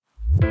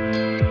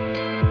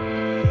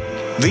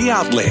The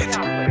Outlet.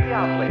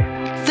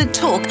 The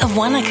talk of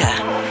Wanaka.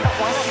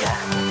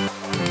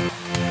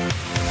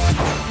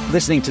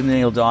 Listening to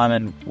Neil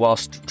Diamond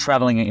whilst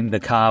travelling in the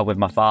car with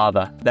my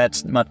father,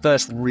 that's my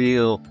first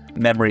real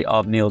memory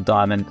of Neil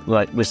Diamond,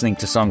 like listening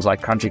to songs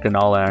like Crunchy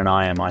Granola and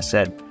I Am, I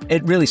Said.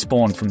 It really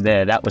spawned from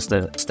there. That was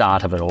the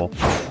start of it all.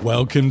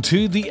 Welcome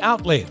to The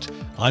Outlet.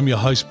 I'm your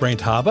host,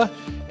 Brent Harbour.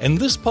 In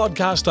this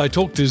podcast, I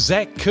talk to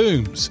Zach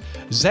Coombs.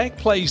 Zach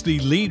plays the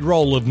lead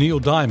role of Neil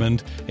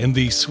Diamond in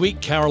the Sweet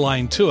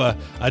Caroline Tour,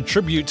 a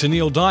tribute to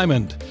Neil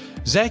Diamond.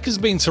 Zach has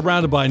been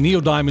surrounded by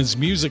Neil Diamond's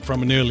music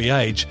from an early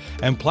age,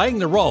 and playing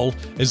the role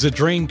is a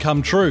dream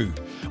come true.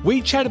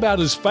 We chat about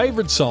his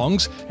favourite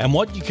songs and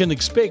what you can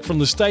expect from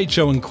the stage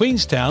show in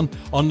Queenstown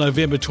on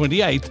November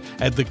 28th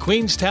at the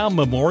Queenstown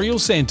Memorial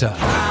Centre.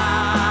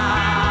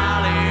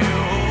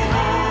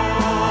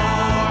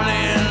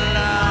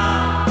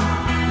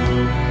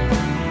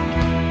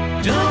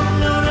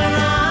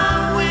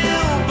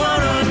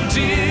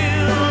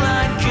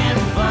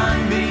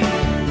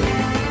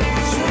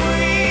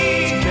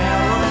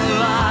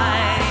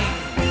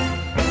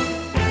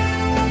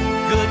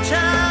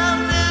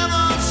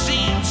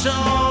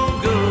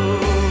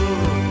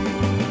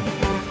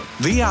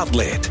 The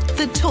Outlet.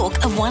 The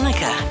talk of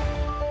Wanaka.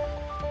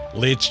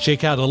 Let's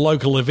check out a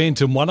local event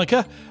in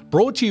Wanaka,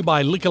 brought to you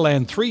by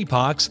Liquorland 3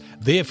 Parks,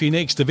 there for your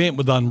next event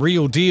with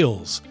unreal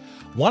deals.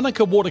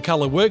 Wanaka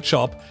Watercolour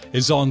Workshop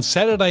is on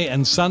Saturday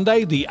and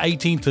Sunday, the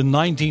 18th and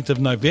 19th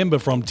of November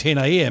from 10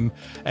 a.m.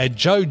 at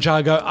Joe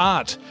Jago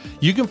Art.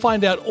 You can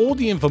find out all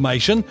the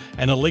information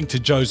and a link to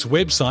Joe's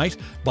website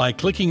by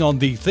clicking on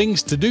the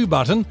Things to Do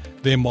button,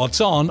 then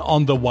what's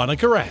on the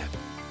Wanaka app.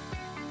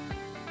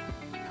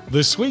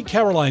 The Sweet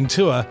Caroline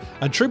Tour,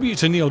 a tribute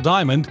to Neil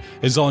Diamond,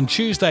 is on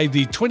Tuesday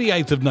the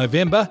 28th of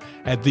November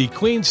at the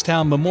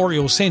Queenstown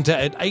Memorial Centre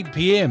at 8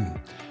 p.m.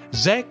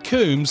 Zach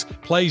Coombs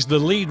plays the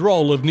lead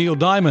role of Neil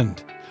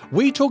Diamond.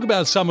 We talk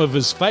about some of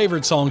his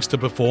favourite songs to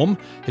perform,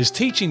 his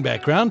teaching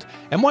background,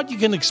 and what you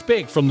can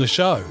expect from the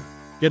show.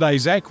 G'day,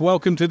 Zach.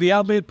 Welcome to the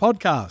Outlet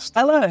Podcast.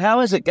 Hello, how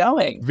is it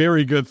going?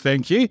 Very good,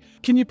 thank you.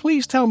 Can you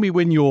please tell me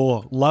when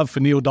your love for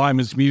Neil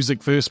Diamond's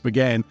music first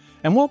began,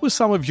 and what were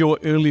some of your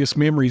earliest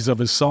memories of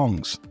his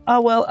songs?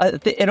 Oh, well,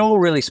 it all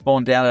really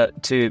spawned down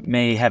to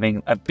me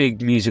having a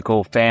big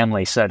musical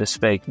family, so to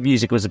speak.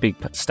 Music was a big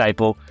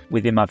staple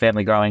within my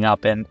family growing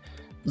up, and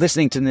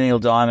listening to Neil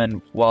Diamond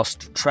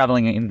whilst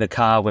travelling in the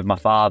car with my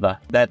father,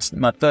 that's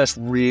my first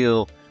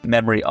real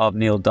memory of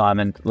Neil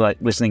Diamond, like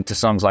listening to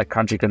songs like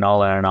Crunchy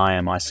Granola and I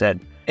Am, I Said.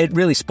 It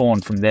really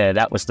spawned from there.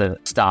 That was the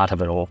start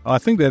of it all. I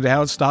think that's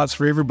how it starts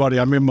for everybody.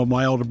 I remember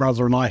my older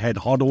brother and I had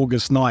Hot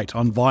August Night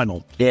on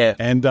vinyl. Yeah.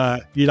 And,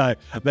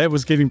 that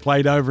was getting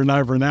played over and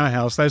over in our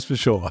house, that's for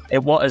sure.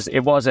 It was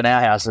in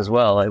our house as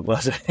well. It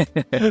was.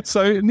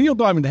 So Neil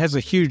Diamond has a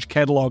huge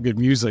catalogue of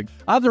music.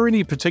 Are there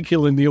any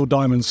particular Neil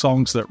Diamond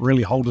songs that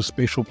really hold a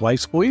special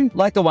place for you?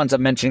 Like the ones I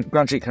mentioned,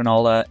 Crunchy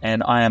Granola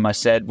and I Am, I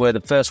Said, were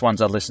the first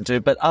ones I listened to,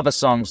 but other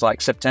songs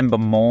like September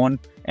Morn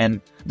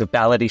and the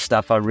ballady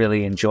stuff I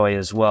really enjoy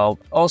as well.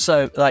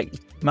 Also, like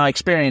my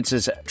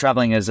experiences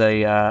traveling as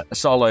a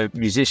solo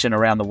musician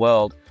around the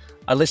world,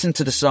 I listened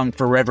to the song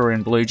Forever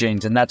in Blue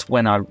Jeans, and that's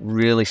when I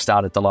really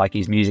started to like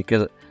his music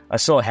because I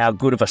saw how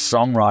good of a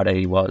songwriter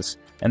he was,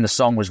 and the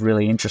song was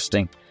really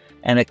interesting.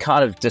 And it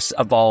kind of just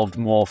evolved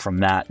more from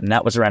that. And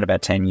that was around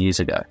about 10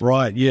 years ago.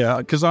 Right, yeah.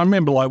 Because I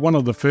remember like one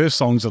of the first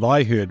songs that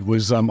I heard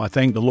was I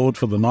Thank the Lord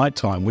for the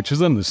Nighttime, which is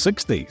in the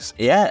 60s.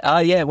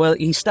 Yeah. Well,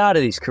 he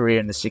started his career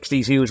in the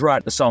 60s. He was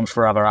writing the songs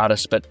for other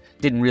artists, but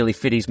didn't really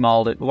fit his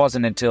mold. It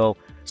wasn't until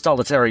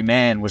Solitary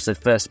Man was the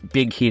first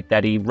big hit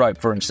that he wrote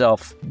for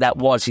himself. That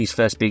was his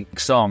first big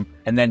song.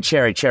 And then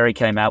Cherry Cherry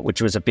came out,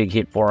 which was a big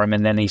hit for him.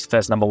 And then his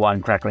first number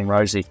one, Crackling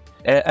Rosie.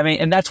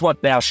 And that's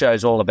what our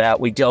show's all about.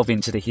 We delve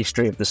into the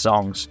history of the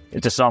songs.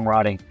 It's a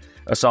songwriting,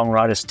 a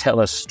songwriter's tell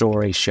us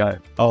stories show.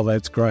 Oh,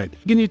 that's great.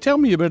 Can you tell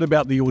me a bit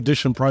about the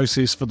audition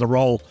process for the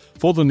role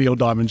for the Neil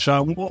Diamond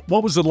Show?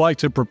 What was it like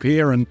to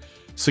prepare and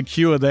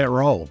secure that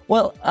role?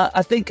 Well,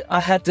 I think I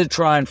had to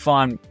try and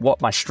find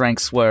what my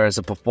strengths were as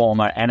a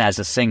performer and as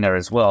a singer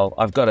as well.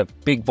 I've got a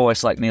big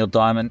voice like Neil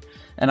Diamond,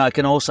 and I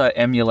can also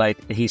emulate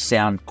his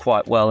sound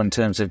quite well in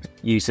terms of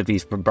use of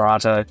his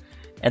vibrato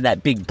and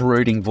that big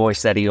brooding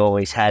voice that he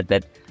always had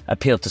that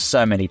appealed to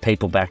so many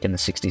people back in the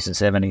 60s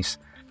and 70s.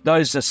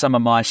 Those are some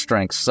of my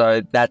strengths,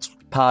 so that's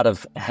part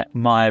of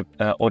my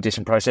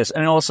audition process.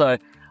 And also,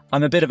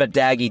 I'm a bit of a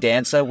daggy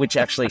dancer, which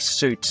actually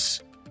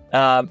suits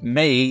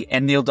me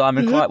and Neil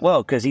Diamond quite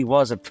well because he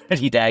was a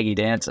pretty daggy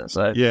dancer.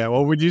 So yeah,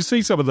 well, when you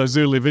see some of those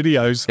early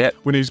videos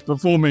when he's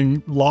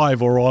performing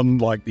live or on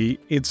like the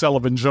Ed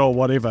Sullivan Show or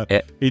whatever,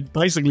 he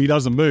basically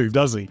doesn't move,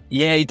 does he?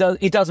 Yeah, he does.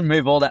 He doesn't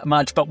move all that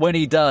much, but when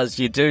he does,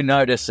 you do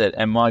notice it.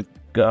 And my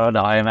God,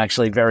 I am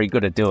actually very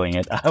good at doing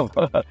it.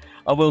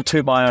 I will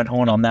toot my own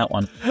horn on that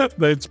one.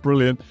 That's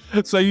brilliant.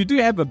 So you do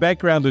have a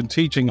background in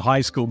teaching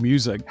high school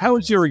music. How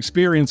was your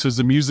experience as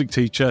a music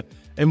teacher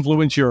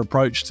influence your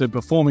approach to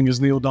performing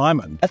as Neil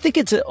Diamond? I think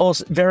it's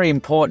also very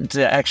important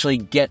to actually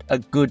get a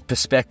good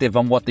perspective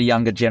on what the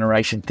younger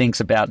generation thinks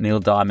about Neil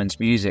Diamond's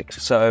music.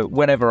 So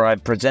whenever I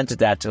presented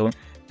that to them,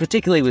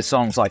 particularly with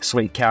songs like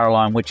Sweet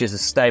Caroline, which is a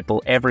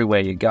staple everywhere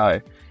you go,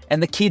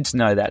 and the kids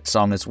know that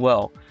song as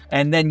well.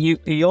 And then you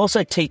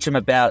also teach them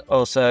about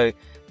also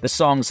the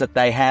songs that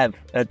they have,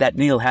 that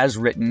Neil has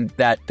written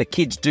that the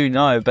kids do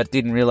know but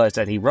didn't realize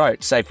that he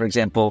wrote. Say, for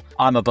example,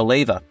 I'm a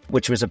Believer,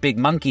 which was a big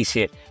Monkees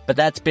hit, but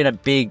that's been a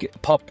big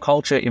pop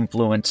culture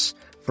influence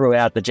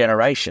throughout the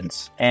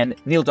generations. And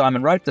Neil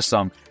Diamond wrote the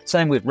song.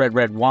 Same with Red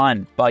Red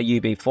Wine by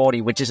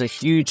UB40, which is a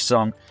huge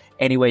song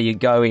anywhere you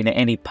go in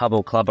any pub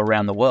or club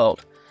around the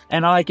world.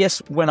 And I guess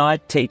when I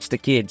teach the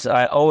kids,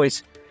 I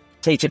always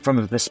teach it from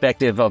a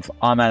perspective of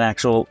I'm an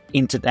actual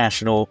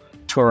international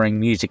touring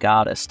music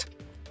artist.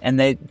 And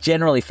they're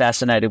generally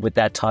fascinated with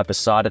that type of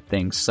side of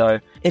things. So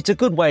it's a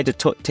good way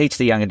to teach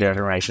the younger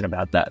generation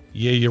about that.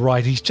 Yeah, you're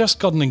right. He's just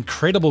got an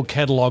incredible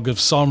catalogue of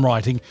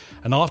songwriting.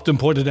 And I often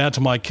point it out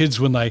to my kids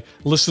when they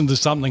listen to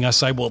something. I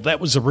say, well, that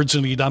was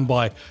originally done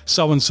by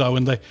so-and-so.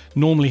 And they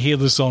normally hear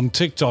this on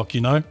TikTok,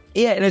 you know?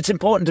 Yeah, and it's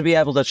important to be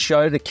able to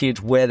show the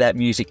kids where that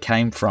music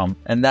came from.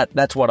 And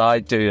that's what I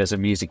do as a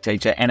music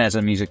teacher and as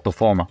a music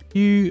performer.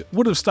 You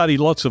would have studied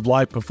lots of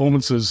live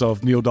performances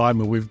of Neil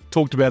Diamond. We've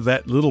talked about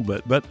that a little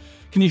bit, but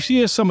can you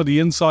share some of the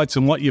insights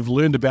and what you've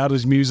learned about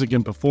his music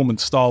and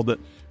performance style that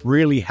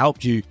really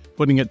helped you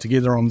putting it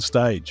together on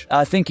stage?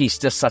 I think he's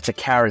just such a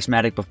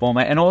charismatic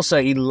performer, and also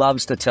he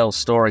loves to tell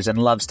stories and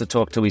loves to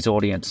talk to his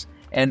audience.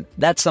 And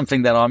that's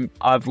something that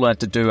I've learned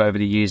to do over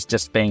the years,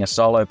 just being a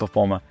solo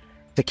performer,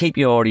 to keep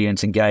your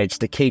audience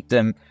engaged, to keep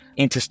them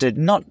interested,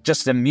 not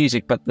just in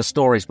music, but the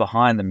stories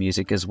behind the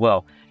music as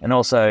well. And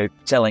also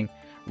telling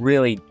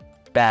really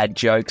bad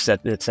jokes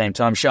at the same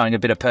time, showing a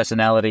bit of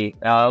personality.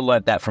 I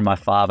learned that from my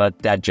father.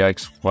 Dad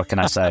jokes, what can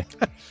I say?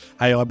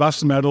 Hey, I bust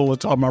them out all the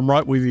time. I'm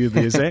right with you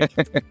there, Zach.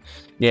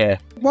 Yeah.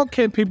 What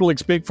can people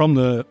expect from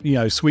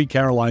the Sweet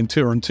Caroline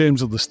tour in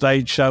terms of the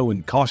stage show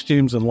and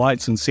costumes and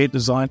lights and set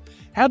design?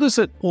 How does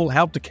it all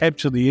help to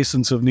capture the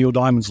essence of Neil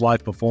Diamond's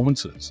live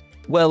performances?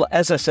 Well,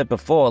 as I said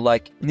before,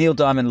 Neil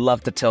Diamond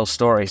loved to tell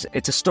stories.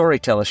 It's a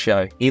storyteller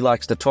show. He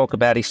likes to talk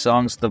about his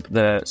songs,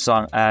 the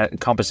song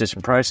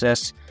composition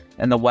process,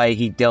 and the way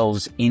he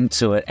delves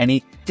into it. And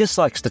he just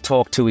likes to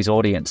talk to his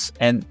audience.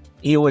 And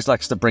he always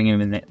likes to bring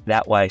him in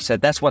that way. So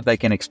that's what they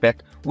can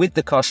expect with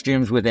the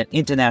costumes, with an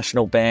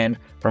international band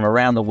from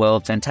around the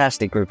world,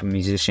 fantastic group of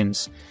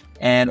musicians,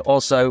 and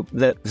also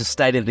the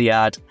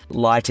state-of-the-art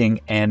lighting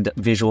and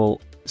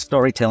visual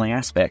storytelling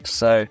aspects.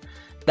 So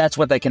that's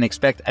what they can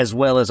expect, as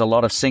well as a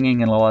lot of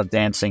singing and a lot of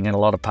dancing and a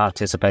lot of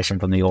participation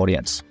from the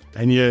audience.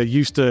 And you're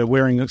used to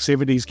wearing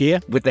 70s gear?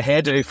 With the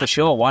hairdo, for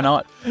sure. Why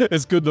not?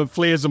 It's good the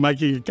flares are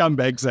making a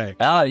comeback, Zach.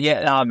 Oh,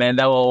 yeah. Oh, man,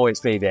 they'll always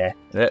be there,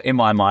 in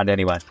my mind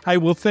anyway. Hey,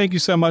 well, thank you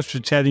so much for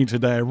chatting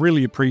today. I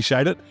really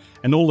appreciate it.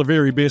 And all the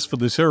very best for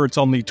the tour. It's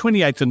on the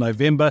 28th of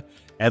November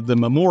at the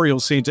Memorial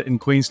Centre in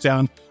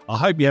Queenstown. I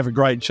hope you have a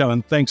great show,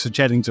 and thanks for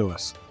chatting to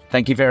us.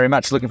 Thank you very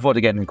much. Looking forward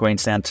to getting to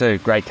Queenstown too.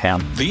 Great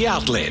town. The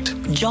Outlet.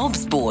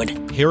 Jobs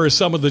board. Here are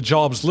some of the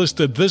jobs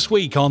listed this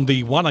week on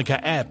the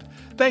Wanaka app.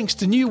 Thanks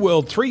to New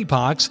World 3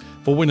 Parks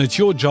for when it's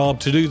your job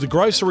to do the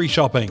grocery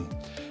shopping.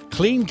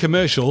 Clean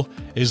Commercial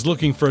is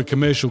looking for a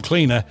commercial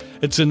cleaner.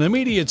 It's an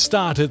immediate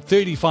start at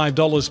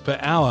 $35 per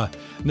hour.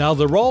 Now,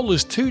 the role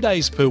is 2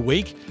 days per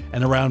week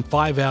and around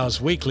 5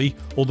 hours weekly,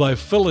 although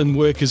fill-in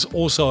work is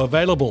also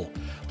available.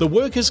 The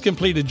work is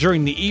completed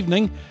during the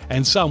evening,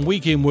 and some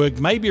weekend work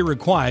may be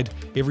required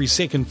every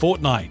second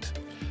fortnight.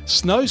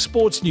 Snow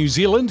Sports New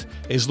Zealand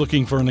is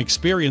looking for an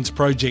experienced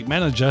project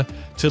manager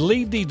to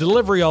lead the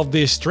delivery of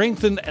their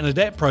Strengthen and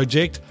Adapt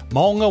project,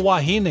 Maunga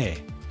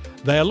Wahine.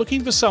 They are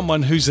looking for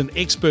someone who's an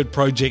expert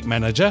project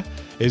manager,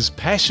 is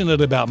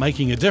passionate about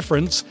making a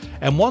difference,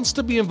 and wants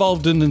to be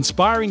involved in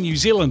inspiring New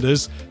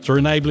Zealanders through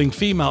enabling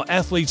female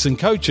athletes and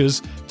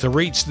coaches to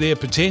reach their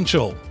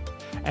potential.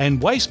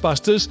 And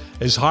Wastebusters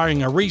is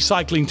hiring a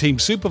recycling team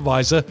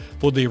supervisor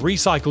for their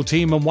recycle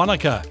team in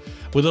Wanaka.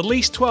 With at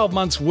least 12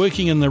 months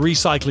working in the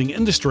recycling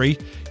industry,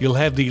 you'll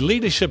have the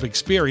leadership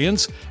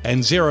experience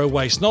and zero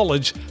waste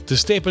knowledge to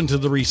step into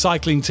the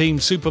recycling team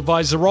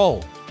supervisor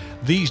role.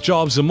 These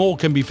jobs and more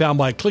can be found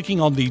by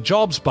clicking on the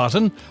Jobs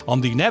button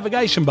on the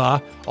navigation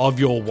bar of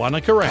your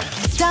Wanaka app.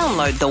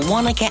 Download the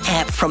Wanaka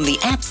app from the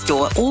App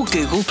Store or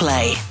Google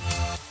Play.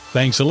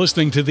 Thanks for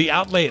listening to The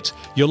Outlet,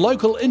 your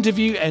local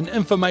interview and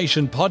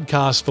information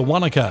podcast for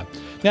Wanaka.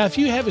 Now, if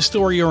you have a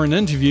story or an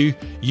interview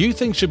you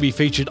think should be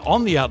featured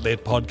on The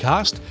Outlet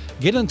podcast,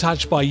 get in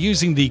touch by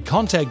using the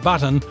contact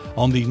button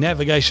on the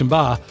navigation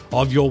bar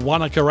of your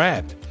Wanaka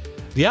app.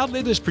 The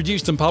Outlet is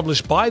produced and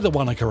published by the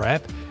Wanaka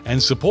app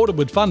and supported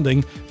with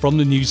funding from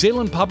the New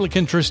Zealand Public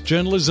Interest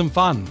Journalism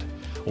Fund.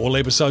 All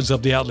episodes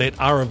of The Outlet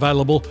are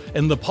available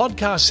in the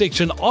podcast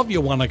section of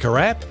your Wanaka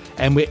app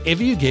and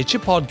wherever you get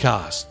your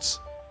podcasts.